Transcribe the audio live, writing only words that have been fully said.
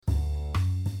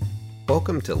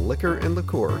Welcome to Liquor and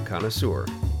Liqueur Connoisseur,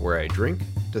 where I drink,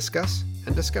 discuss,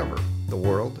 and discover the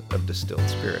world of distilled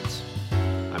spirits.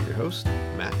 I'm your host,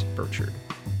 Matt Burchard.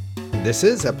 This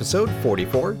is episode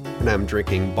 44, and I'm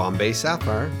drinking Bombay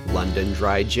Sapphire London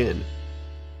Dry Gin.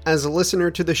 As a listener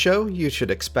to the show, you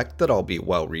should expect that I'll be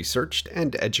well-researched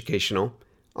and educational,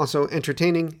 also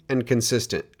entertaining and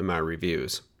consistent in my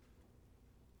reviews.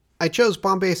 I chose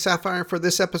Bombay Sapphire for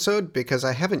this episode because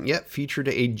I haven't yet featured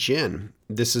a gin.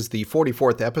 This is the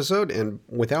 44th episode, and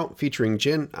without featuring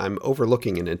gin, I'm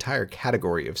overlooking an entire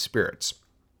category of spirits.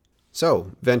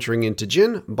 So, venturing into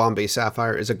gin, Bombay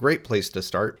Sapphire is a great place to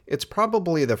start. It's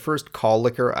probably the first call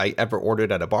liquor I ever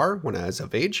ordered at a bar when I was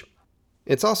of age.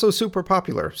 It's also super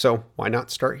popular, so why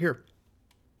not start here?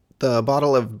 The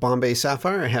bottle of Bombay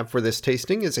Sapphire I have for this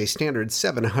tasting is a standard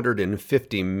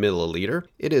 750 milliliter.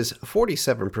 It is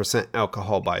 47%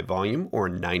 alcohol by volume, or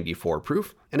 94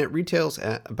 proof, and it retails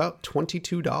at about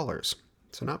 $22.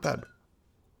 So not bad.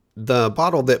 The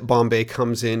bottle that Bombay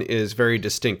comes in is very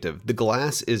distinctive. The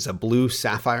glass is a blue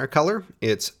sapphire color.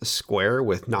 It's square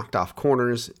with knocked off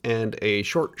corners and a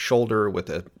short shoulder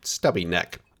with a stubby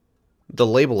neck. The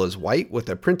label is white with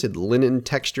a printed linen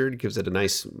texture. It gives it a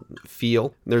nice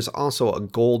feel. There's also a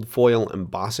gold foil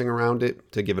embossing around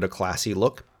it to give it a classy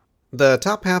look. The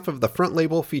top half of the front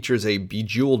label features a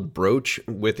bejeweled brooch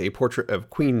with a portrait of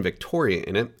Queen Victoria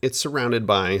in it. It's surrounded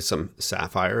by some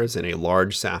sapphires and a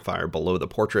large sapphire below the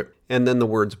portrait, and then the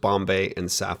words Bombay and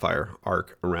Sapphire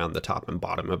arc around the top and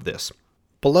bottom of this.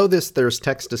 Below this, there's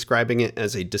text describing it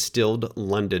as a distilled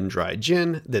London dry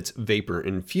gin that's vapor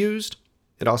infused.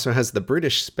 It also has the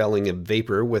British spelling of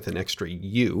vapor with an extra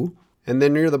U. And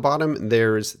then near the bottom,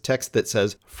 there's text that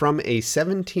says, from a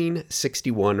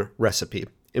 1761 recipe,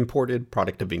 imported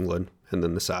product of England, and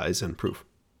then the size and proof.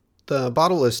 The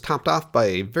bottle is topped off by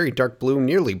a very dark blue,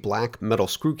 nearly black metal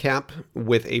screw cap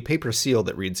with a paper seal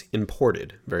that reads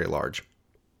imported, very large.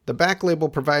 The back label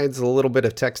provides a little bit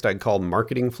of text I'd call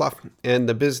marketing fluff, and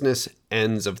the business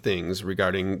ends of things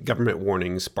regarding government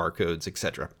warnings, barcodes,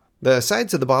 etc. The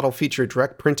sides of the bottle feature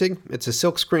direct printing. It's a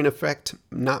silkscreen effect,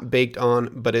 not baked on,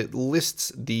 but it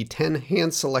lists the 10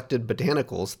 hand-selected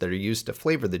botanicals that are used to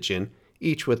flavor the gin,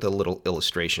 each with a little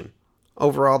illustration.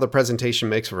 Overall, the presentation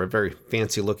makes for a very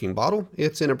fancy-looking bottle.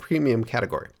 It's in a premium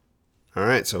category.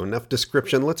 Alright, so enough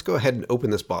description. Let's go ahead and open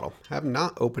this bottle. I have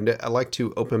not opened it. I like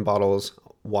to open bottles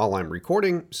while I'm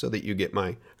recording so that you get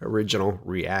my original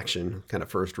reaction, kind of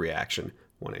first reaction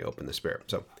when I open the spirit.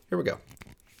 So, here we go.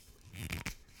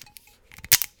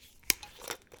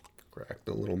 Crack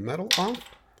the little metal off,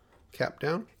 cap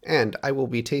down, and I will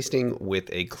be tasting with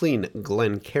a clean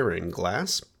Glencairn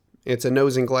glass. It's a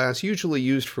nosing glass, usually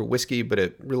used for whiskey, but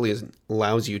it really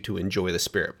allows you to enjoy the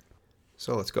spirit.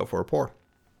 So let's go for a pour.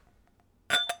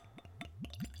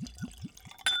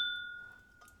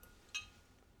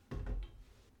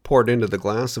 Poured into the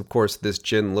glass, of course, this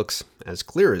gin looks as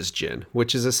clear as gin,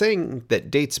 which is a saying that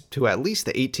dates to at least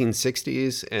the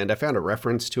 1860s, and I found a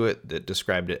reference to it that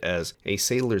described it as a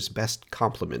sailor's best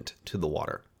compliment to the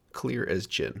water. Clear as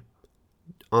gin.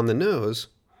 On the nose,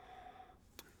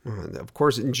 of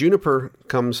course, juniper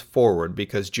comes forward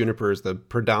because juniper is the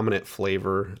predominant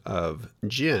flavor of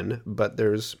gin, but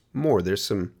there's more. There's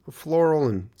some floral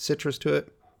and citrus to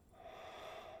it.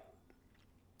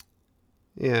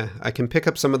 Yeah, I can pick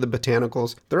up some of the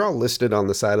botanicals. They're all listed on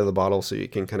the side of the bottle, so you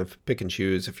can kind of pick and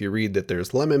choose. If you read that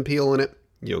there's lemon peel in it,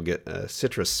 you'll get a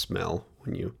citrus smell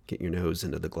when you get your nose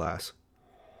into the glass.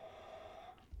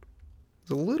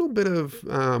 There's a little bit of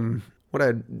what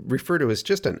I'd refer to as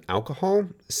just an alcohol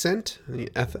scent, an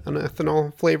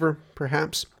ethanol flavor,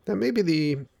 perhaps. That may be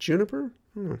the juniper.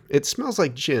 It smells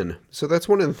like gin. So that's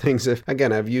one of the things,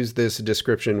 again, I've used this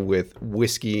description with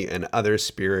whiskey and other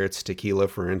spirits, tequila,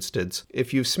 for instance.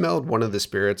 If you've smelled one of the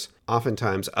spirits,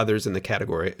 oftentimes others in the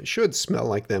category should smell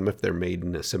like them if they're made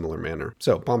in a similar manner.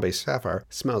 So Bombay Sapphire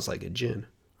smells like a gin.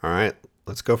 All right,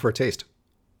 let's go for a taste.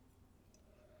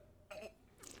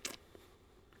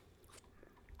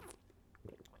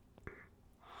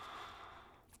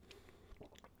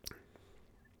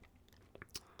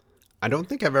 I don't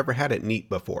think I've ever had it neat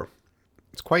before.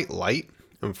 It's quite light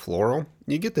and floral.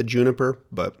 You get the juniper,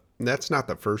 but that's not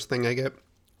the first thing I get.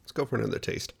 Let's go for another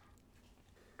taste.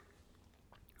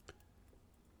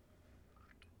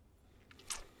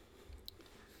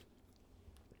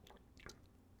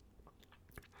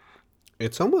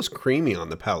 It's almost creamy on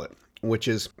the palate, which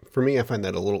is, for me, I find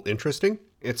that a little interesting.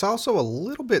 It's also a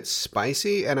little bit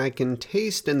spicy, and I can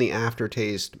taste in the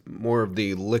aftertaste more of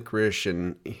the licorice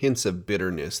and hints of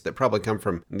bitterness that probably come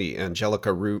from the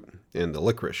angelica root and the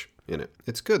licorice in it.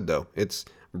 It's good, though. It's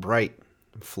bright,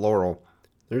 floral.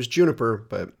 There's juniper,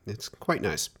 but it's quite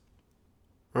nice.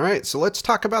 All right, so let's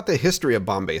talk about the history of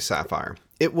Bombay Sapphire.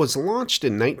 It was launched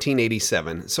in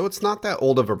 1987, so it's not that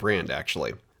old of a brand,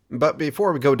 actually. But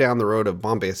before we go down the road of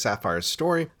Bombay Sapphire's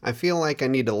story, I feel like I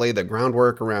need to lay the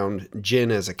groundwork around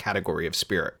gin as a category of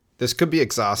spirit. This could be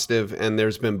exhaustive, and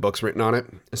there's been books written on it,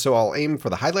 so I'll aim for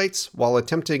the highlights while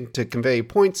attempting to convey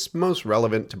points most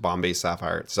relevant to Bombay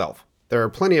Sapphire itself. There are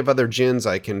plenty of other gins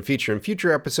I can feature in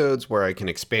future episodes where I can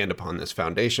expand upon this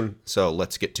foundation, so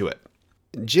let's get to it.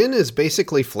 Gin is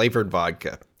basically flavored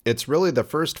vodka. It's really the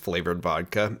first flavored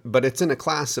vodka, but it's in a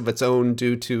class of its own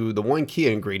due to the one key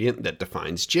ingredient that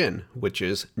defines gin, which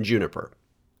is juniper.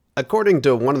 According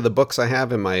to one of the books I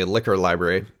have in my liquor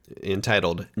library,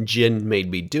 entitled Gin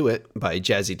Made Me Do It by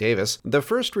Jazzy Davis, the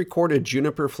first recorded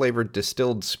juniper-flavored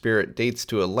distilled spirit dates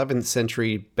to 11th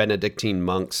century Benedictine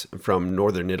monks from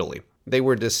northern Italy. They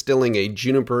were distilling a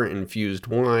juniper-infused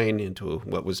wine into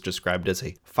what was described as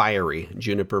a fiery,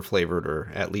 juniper-flavored,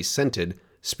 or at least scented,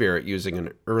 spirit using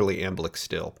an early amblic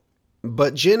still.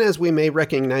 But gin as we may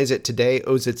recognize it today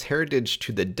owes its heritage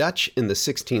to the Dutch in the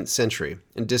 16th century,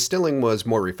 and distilling was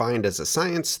more refined as a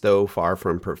science, though far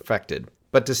from perfected.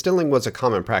 But distilling was a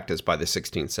common practice by the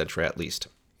 16th century at least.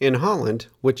 In Holland,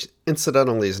 which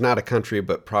incidentally is not a country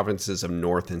but provinces of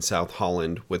North and South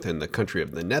Holland within the country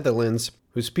of the Netherlands,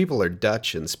 whose people are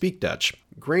Dutch and speak Dutch,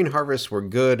 grain harvests were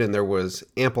good and there was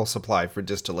ample supply for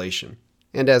distillation.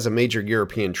 And as a major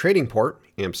European trading port,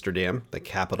 Amsterdam, the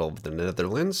capital of the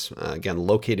Netherlands, again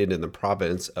located in the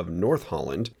province of North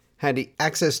Holland, had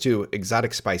access to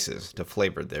exotic spices to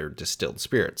flavor their distilled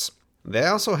spirits. They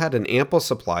also had an ample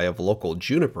supply of local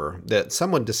juniper that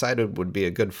someone decided would be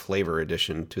a good flavor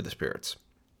addition to the spirits.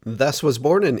 Thus was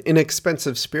born an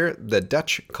inexpensive spirit the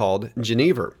Dutch called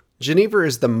Genever. Genever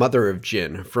is the mother of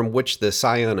gin, from which the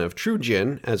scion of true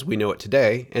gin, as we know it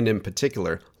today, and in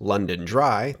particular London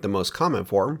Dry, the most common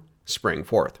form, sprang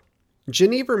forth.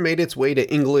 Genever made its way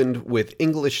to England with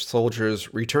English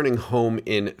soldiers returning home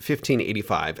in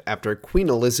 1585 after Queen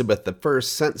Elizabeth I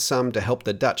sent some to help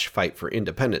the Dutch fight for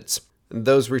independence.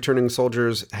 Those returning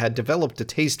soldiers had developed a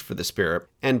taste for the spirit,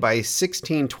 and by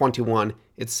 1621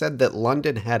 it's said that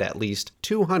London had at least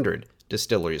 200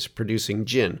 distilleries producing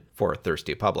gin for a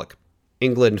thirsty public.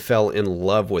 England fell in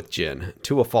love with gin,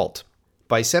 to a fault.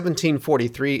 By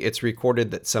 1743, it's recorded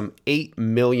that some 8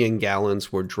 million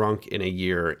gallons were drunk in a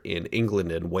year in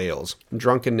England and Wales.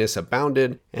 Drunkenness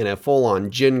abounded, and a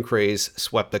full-on gin craze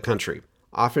swept the country.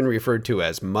 Often referred to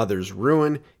as Mother's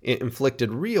Ruin, it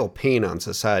inflicted real pain on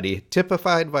society,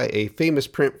 typified by a famous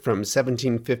print from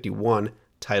 1751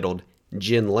 titled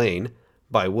Gin Lane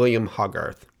by William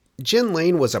Hogarth. Gin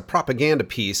Lane was a propaganda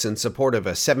piece in support of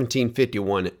a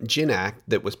 1751 Gin Act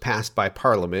that was passed by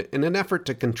Parliament in an effort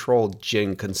to control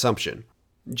gin consumption.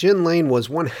 Gin Lane was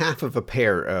one half of a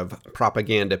pair of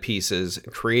propaganda pieces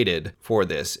created for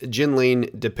this. Gin Lane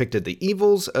depicted the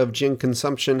evils of gin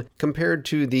consumption compared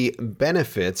to the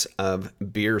benefits of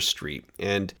Beer Street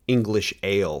and English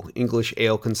ale. English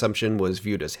ale consumption was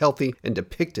viewed as healthy and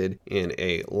depicted in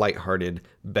a lighthearted,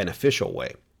 beneficial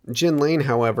way. Gin Lane,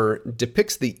 however,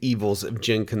 depicts the evils of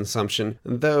gin consumption,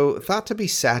 though thought to be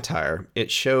satire. It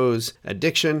shows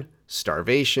addiction,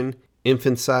 starvation,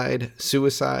 infanticide,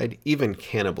 suicide, even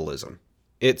cannibalism.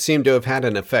 It seemed to have had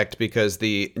an effect because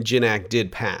the Gin Act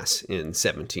did pass in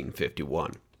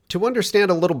 1751. To understand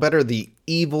a little better the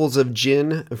evils of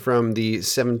gin from the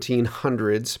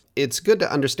 1700s, it's good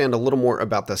to understand a little more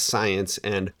about the science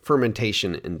and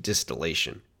fermentation and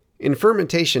distillation. In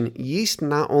fermentation, yeast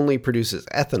not only produces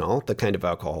ethanol, the kind of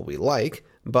alcohol we like,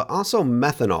 but also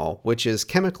methanol, which is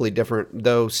chemically different,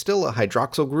 though still a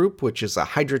hydroxyl group, which is a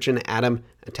hydrogen atom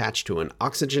attached to an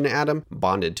oxygen atom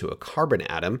bonded to a carbon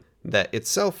atom that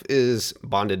itself is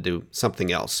bonded to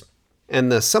something else.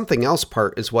 And the something else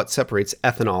part is what separates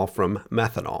ethanol from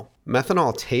methanol.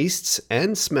 Methanol tastes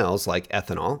and smells like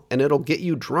ethanol, and it'll get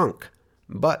you drunk.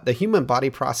 But the human body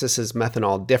processes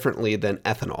methanol differently than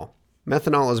ethanol.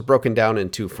 Methanol is broken down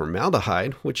into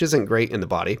formaldehyde, which isn't great in the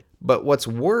body, but what's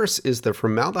worse is the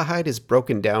formaldehyde is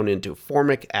broken down into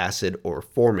formic acid or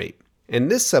formate. And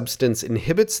this substance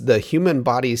inhibits the human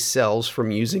body's cells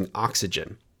from using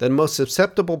oxygen. The most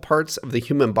susceptible parts of the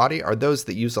human body are those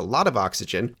that use a lot of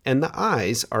oxygen, and the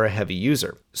eyes are a heavy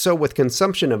user. So with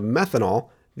consumption of methanol,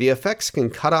 the effects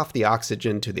can cut off the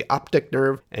oxygen to the optic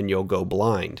nerve and you'll go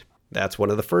blind. That's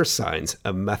one of the first signs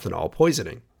of methanol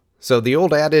poisoning. So the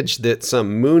old adage that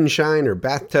some moonshine or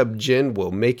bathtub gin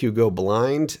will make you go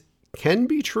blind can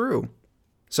be true.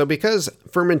 So because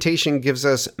fermentation gives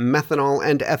us methanol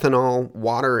and ethanol,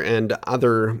 water, and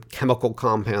other chemical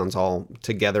compounds all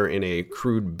together in a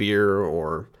crude beer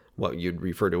or what you'd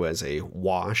refer to as a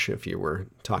wash if you were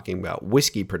talking about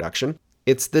whiskey production.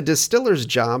 It's the distiller's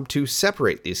job to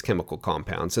separate these chemical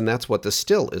compounds, and that's what the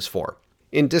still is for.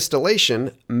 In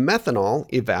distillation, methanol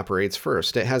evaporates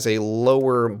first. It has a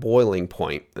lower boiling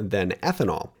point than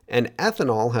ethanol, and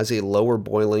ethanol has a lower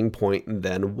boiling point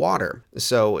than water.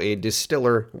 So a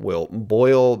distiller will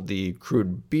boil the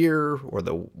crude beer or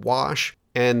the wash,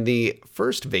 and the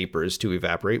first vapors to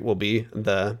evaporate will be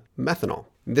the methanol.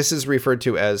 This is referred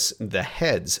to as the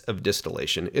heads of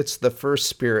distillation. It's the first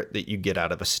spirit that you get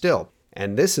out of a still.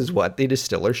 And this is what the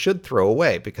distiller should throw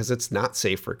away because it's not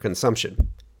safe for consumption.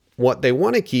 What they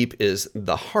want to keep is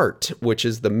the heart, which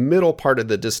is the middle part of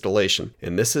the distillation.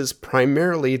 And this is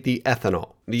primarily the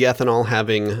ethanol. The ethanol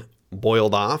having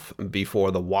boiled off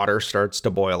before the water starts to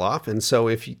boil off. And so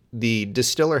if the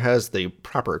distiller has the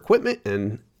proper equipment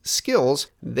and skills,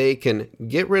 they can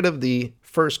get rid of the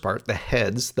first part, the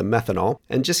heads, the methanol,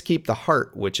 and just keep the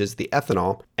heart, which is the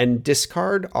ethanol, and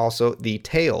discard also the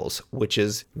tails, which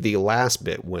is the last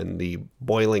bit when the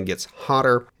boiling gets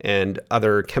hotter and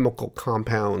other chemical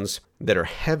compounds that are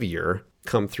heavier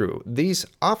come through. These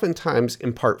oftentimes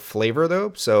impart flavor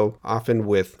though, so often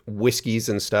with whiskeys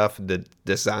and stuff, the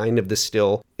design of the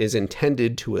still is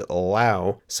intended to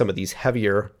allow some of these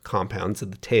heavier compounds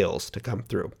of the tails to come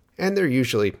through. And they're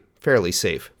usually fairly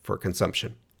safe for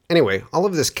consumption. Anyway, all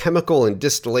of this chemical and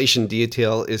distillation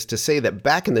detail is to say that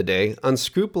back in the day,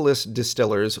 unscrupulous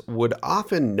distillers would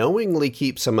often knowingly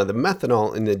keep some of the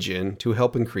methanol in the gin to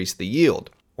help increase the yield,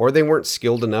 or they weren't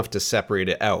skilled enough to separate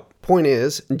it out. Point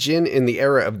is, gin in the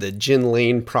era of the gin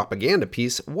lane propaganda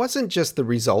piece wasn't just the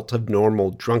result of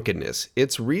normal drunkenness.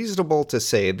 It's reasonable to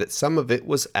say that some of it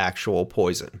was actual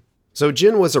poison. So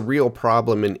gin was a real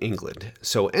problem in England,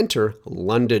 so enter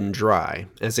London Dry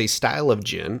as a style of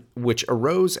gin which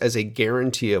arose as a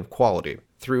guarantee of quality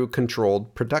through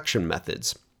controlled production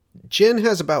methods. Gin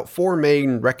has about 4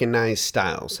 main recognized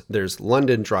styles. There's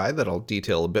London Dry that I'll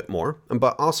detail a bit more,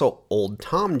 but also Old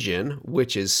Tom Gin,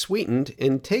 which is sweetened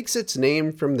and takes its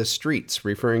name from the streets,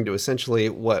 referring to essentially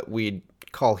what we'd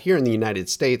call here in the United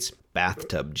States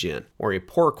bathtub gin, or a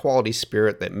poor quality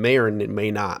spirit that may or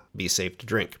may not be safe to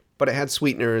drink. But it had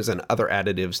sweeteners and other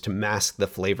additives to mask the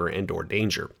flavor and/or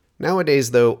danger. Nowadays,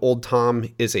 though, Old Tom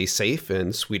is a safe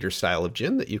and sweeter style of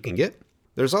gin that you can get.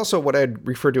 There's also what I'd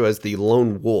refer to as the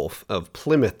Lone Wolf of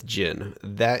Plymouth Gin.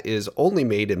 That is only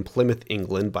made in Plymouth,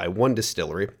 England by one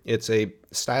distillery. It's a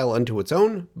style unto its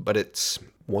own, but it's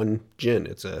one gin.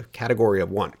 It's a category of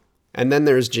one. And then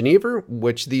there's Genever,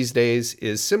 which these days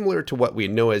is similar to what we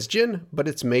know as gin, but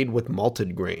it's made with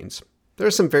malted grains. There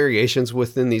are some variations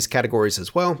within these categories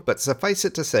as well, but suffice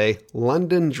it to say,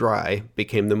 London Dry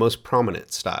became the most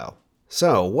prominent style.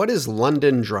 So, what is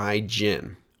London Dry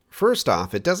gin? First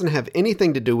off, it doesn't have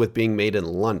anything to do with being made in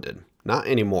London. Not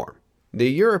anymore. The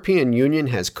European Union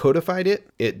has codified it.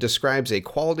 It describes a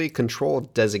quality control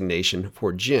designation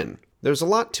for gin. There's a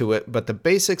lot to it, but the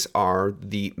basics are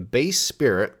the base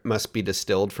spirit must be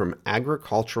distilled from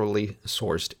agriculturally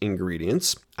sourced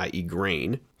ingredients, i.e.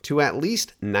 grain, to at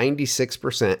least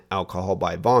 96% alcohol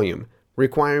by volume,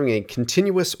 requiring a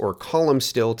continuous or column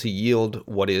still to yield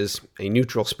what is a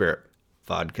neutral spirit,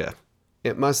 vodka.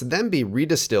 It must then be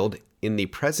redistilled in the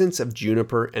presence of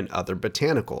juniper and other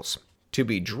botanicals. To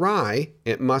be dry,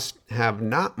 it must have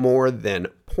not more than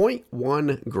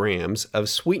 0.1 grams of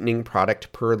sweetening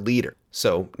product per liter,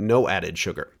 so no added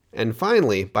sugar. And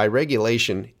finally, by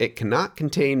regulation, it cannot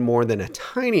contain more than a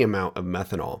tiny amount of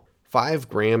methanol, 5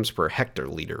 grams per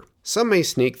hectoliter. Some may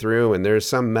sneak through, and there's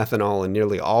some methanol in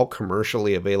nearly all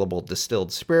commercially available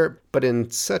distilled spirit, but in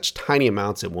such tiny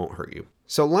amounts it won't hurt you.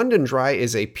 So London Dry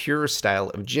is a pure style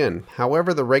of gin.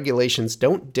 However, the regulations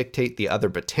don't dictate the other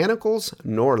botanicals,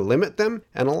 nor limit them,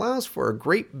 and allows for a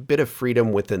great bit of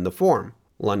freedom within the form.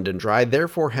 London Dry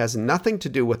therefore has nothing to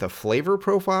do with a flavor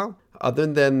profile, other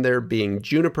than there being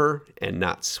juniper and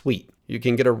not sweet. You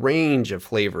can get a range of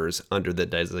flavors under the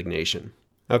designation.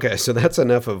 Okay, so that's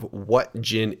enough of what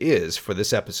gin is for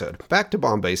this episode. Back to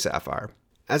Bombay Sapphire.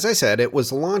 As I said, it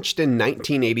was launched in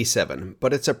 1987,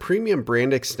 but it's a premium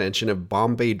brand extension of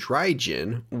Bombay Dry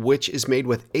Gin, which is made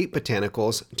with 8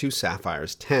 botanicals to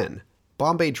Sapphire's 10.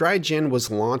 Bombay Dry Gin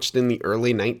was launched in the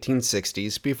early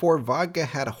 1960s before vodka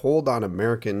had a hold on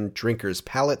American drinkers'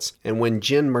 palates and when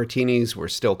gin martinis were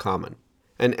still common.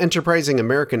 An enterprising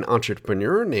American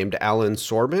entrepreneur named Alan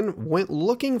Sorbin went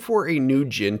looking for a new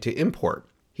gin to import.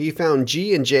 He found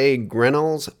G&J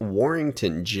Grenell's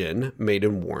Warrington Gin, made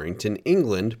in Warrington,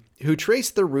 England, who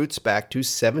traced their roots back to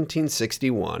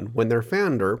 1761 when their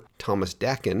founder, Thomas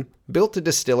Dakin, built a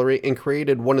distillery and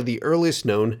created one of the earliest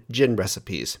known gin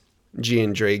recipes.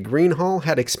 G&J Greenhall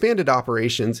had expanded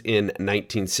operations in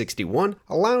 1961,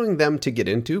 allowing them to get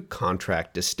into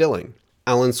contract distilling.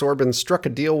 Alan Sorbin struck a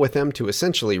deal with them to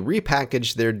essentially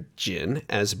repackage their gin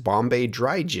as Bombay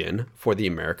Dry Gin for the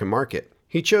American market.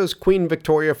 He chose Queen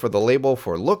Victoria for the label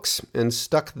for looks and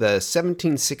stuck the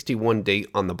 1761 date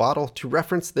on the bottle to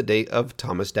reference the date of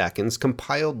Thomas Dakin's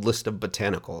compiled list of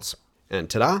botanicals. And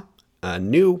ta-da, a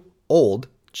new, old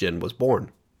gin was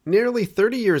born. Nearly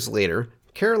 30 years later,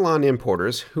 Carillon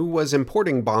Importers, who was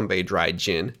importing Bombay Dry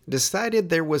Gin, decided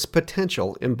there was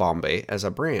potential in Bombay as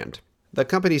a brand. The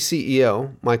company's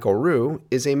CEO, Michael Roux,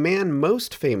 is a man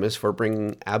most famous for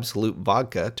bringing Absolut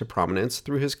vodka to prominence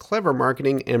through his clever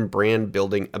marketing and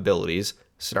brand-building abilities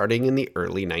starting in the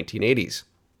early 1980s.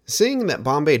 Seeing that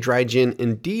Bombay Dry Gin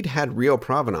indeed had real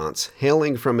provenance,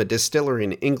 hailing from a distillery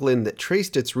in England that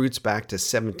traced its roots back to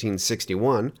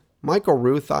 1761, Michael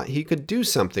Roux thought he could do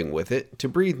something with it to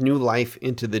breathe new life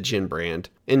into the gin brand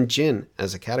and gin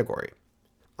as a category.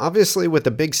 Obviously, with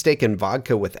a big stake in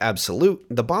vodka with Absolut,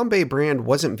 the Bombay brand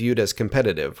wasn't viewed as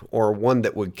competitive or one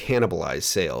that would cannibalize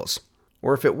sales.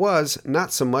 Or if it was,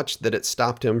 not so much that it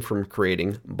stopped him from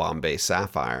creating Bombay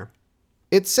Sapphire.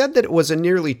 It's said that it was a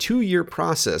nearly 2-year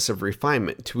process of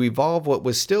refinement to evolve what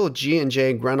was still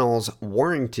G&J Greenhall's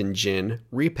Warrington Gin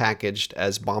repackaged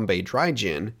as Bombay Dry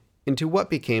Gin into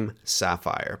what became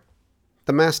Sapphire.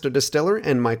 The master distiller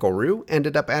and Michael Roux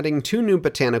ended up adding 2 new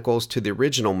botanicals to the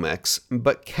original mix,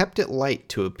 but kept it light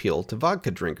to appeal to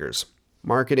vodka drinkers.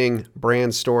 Marketing,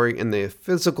 brand story, and the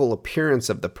physical appearance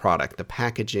of the product, the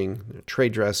packaging, the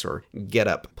trade dress, or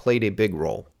getup played a big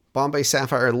role. Bombay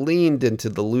Sapphire leaned into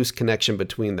the loose connection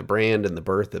between the brand and the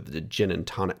birth of the gin and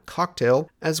tonic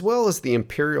cocktail, as well as the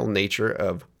imperial nature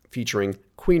of featuring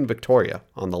Queen Victoria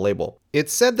on the label.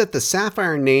 It's said that the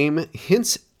Sapphire name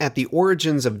hints at the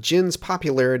origins of gin's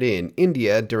popularity in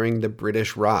India during the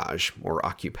British Raj, or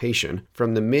occupation,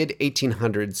 from the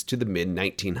mid-1800s to the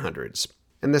mid-1900s.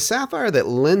 And the sapphire that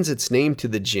lends its name to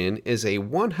the gin is a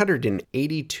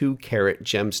 182-carat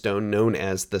gemstone known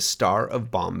as the Star of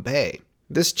Bombay.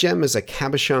 This gem is a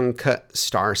cabochon-cut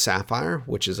star sapphire,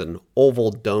 which is an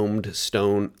oval domed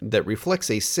stone that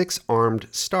reflects a 6-armed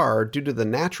star due to the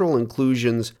natural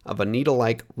inclusions of a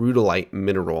needle-like rudolite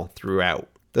mineral throughout.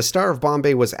 The Star of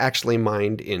Bombay was actually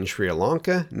mined in Sri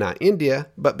Lanka, not India,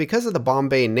 but because of the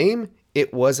Bombay name,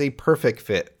 it was a perfect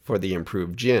fit for the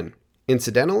improved gin.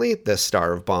 Incidentally, the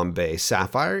Star of Bombay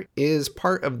Sapphire is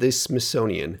part of the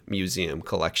Smithsonian Museum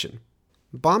collection.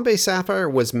 Bombay Sapphire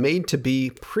was made to be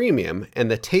premium, and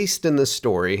the taste and the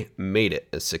story made it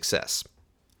a success.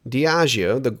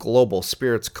 Diageo, the global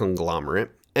spirits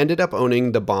conglomerate, ended up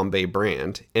owning the Bombay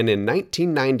brand, and in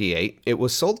 1998, it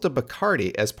was sold to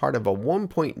Bacardi as part of a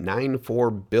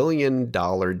 $1.94 billion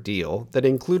deal that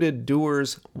included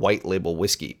Dewar's white label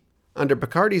whiskey. Under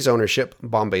Bacardi's ownership,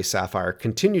 Bombay Sapphire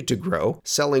continued to grow,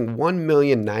 selling 1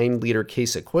 million 9-liter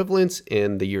case equivalents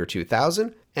in the year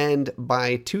 2000, and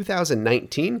by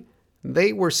 2019,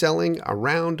 they were selling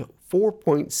around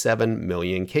 4.7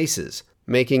 million cases,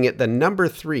 making it the number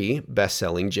 3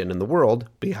 best-selling gin in the world,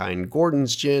 behind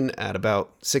Gordon's Gin at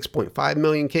about 6.5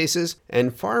 million cases,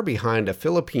 and far behind a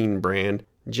Philippine brand,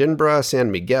 Ginebra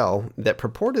San Miguel, that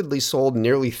purportedly sold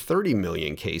nearly 30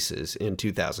 million cases in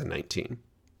 2019.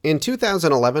 In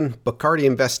 2011, Bacardi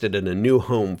invested in a new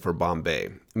home for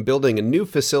Bombay, building a new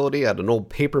facility at an old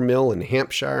paper mill in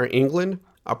Hampshire, England.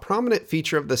 A prominent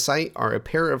feature of the site are a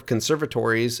pair of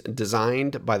conservatories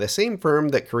designed by the same firm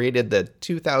that created the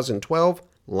 2012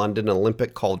 London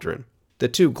Olympic Cauldron. The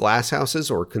 2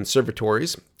 glasshouses or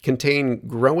conservatories contain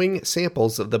growing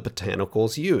samples of the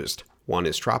botanicals used. One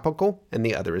is tropical and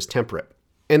the other is temperate.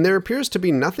 And there appears to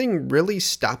be nothing really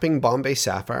stopping Bombay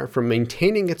Sapphire from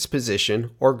maintaining its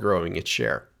position or growing its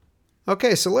share.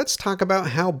 Okay, so let's talk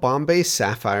about how Bombay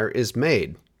Sapphire is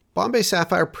made. Bombay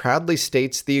Sapphire proudly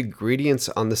states the ingredients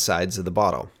on the sides of the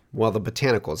bottle, well, the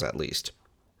botanicals at least.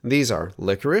 These are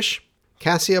licorice,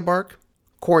 cassia bark,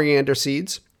 coriander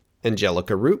seeds,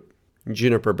 angelica root,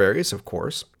 juniper berries, of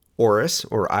course, orris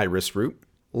or iris root,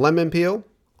 lemon peel,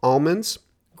 almonds,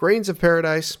 grains of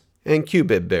paradise, and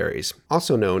cubeb berries,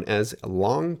 also known as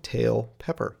long-tail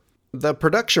pepper. The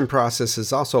production process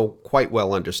is also quite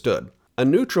well understood. A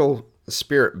neutral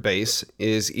spirit base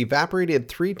is evaporated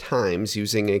 3 times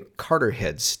using a Carter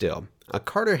head still. A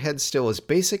Carter head still is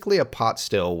basically a pot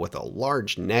still with a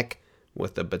large neck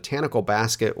with a botanical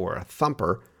basket or a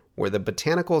thumper where the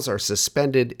botanicals are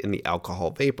suspended in the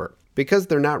alcohol vapor. Because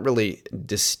they're not really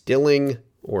distilling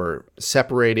or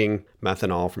separating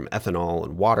methanol from ethanol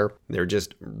and water, they're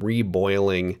just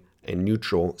reboiling a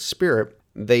neutral spirit.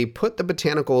 They put the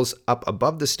botanicals up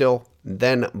above the still,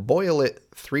 then boil it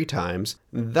 3 times,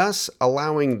 thus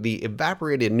allowing the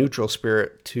evaporated neutral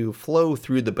spirit to flow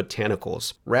through the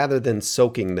botanicals rather than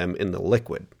soaking them in the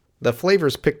liquid. The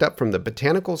flavors picked up from the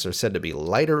botanicals are said to be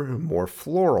lighter, more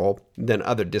floral than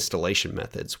other distillation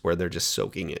methods where they're just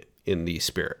soaking it in the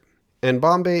spirit. And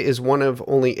Bombay is one of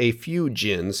only a few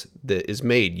gins that is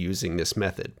made using this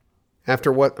method.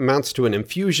 After what amounts to an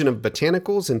infusion of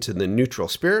botanicals into the neutral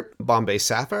spirit, Bombay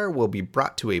Sapphire will be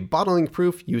brought to a bottling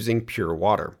proof using pure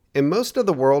water. In most of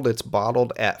the world, it's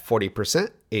bottled at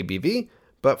 40% ABV,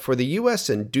 but for the US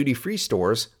and duty-free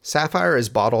stores, Sapphire is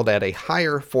bottled at a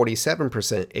higher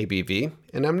 47% ABV,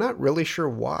 and I'm not really sure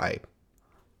why.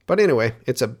 But anyway,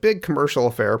 it's a big commercial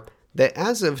affair that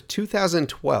as of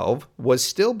 2012 was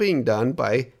still being done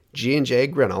by G&J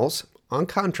Grenells on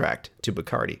contract to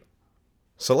Bacardi.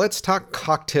 So let's talk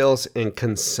cocktails and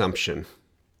consumption.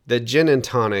 The gin and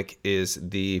tonic is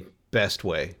the best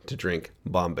way to drink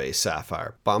Bombay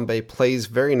Sapphire. Bombay plays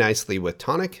very nicely with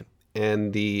tonic,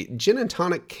 and the gin and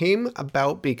tonic came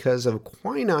about because of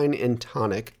quinine in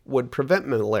tonic would prevent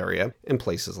malaria in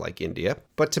places like India.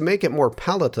 But to make it more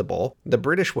palatable, the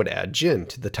British would add gin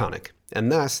to the tonic,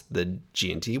 and thus the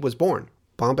G&T was born.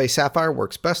 Bombay Sapphire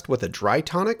works best with a dry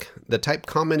tonic, the type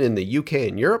common in the UK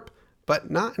and Europe, but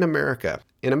not in America.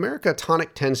 In America,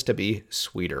 tonic tends to be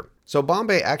sweeter. So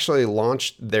Bombay actually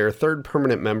launched their third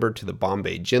permanent member to the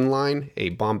Bombay Gin line, a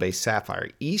Bombay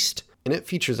Sapphire East, and it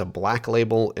features a black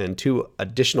label and 2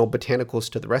 additional botanicals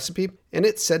to the recipe, and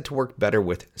it's said to work better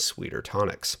with sweeter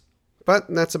tonics. But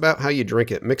that's about how you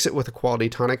drink it. Mix it with a quality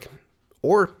tonic,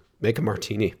 or make a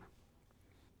martini.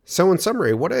 So in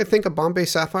summary, what do I think of Bombay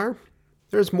Sapphire?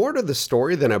 There's more to the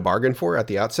story than I bargained for at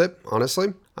the outset,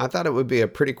 honestly. I thought it would be a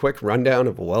pretty quick rundown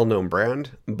of a well-known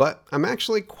brand, but I'm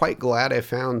actually quite glad I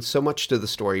found so much to the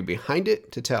story behind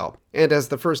it to tell. And as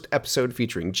the first episode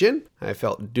featuring gin, I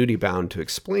felt duty-bound to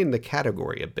explain the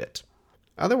category a bit.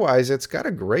 Otherwise, it's got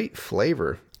a great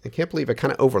flavor. I can't believe I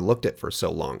kind of overlooked it for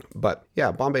so long. But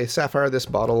yeah, Bombay Sapphire, this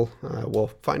bottle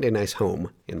will find a nice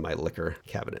home in my liquor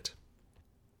cabinet.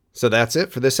 So that's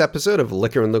it for this episode of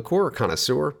Liquor and Liqueur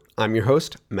Connoisseur. I'm your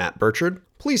host, Matt Burchard.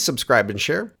 Please subscribe and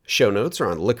share. Show notes are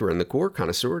on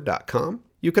liquorandliqueurconnoisseur.com.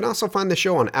 You can also find the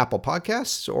show on Apple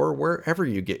Podcasts or wherever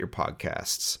you get your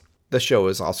podcasts. The show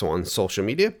is also on social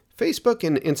media. Facebook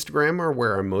and Instagram are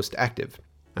where I'm most active.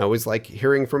 I always like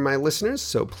hearing from my listeners,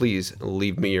 so please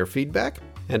leave me your feedback.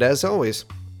 And as always,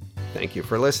 thank you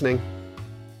for listening.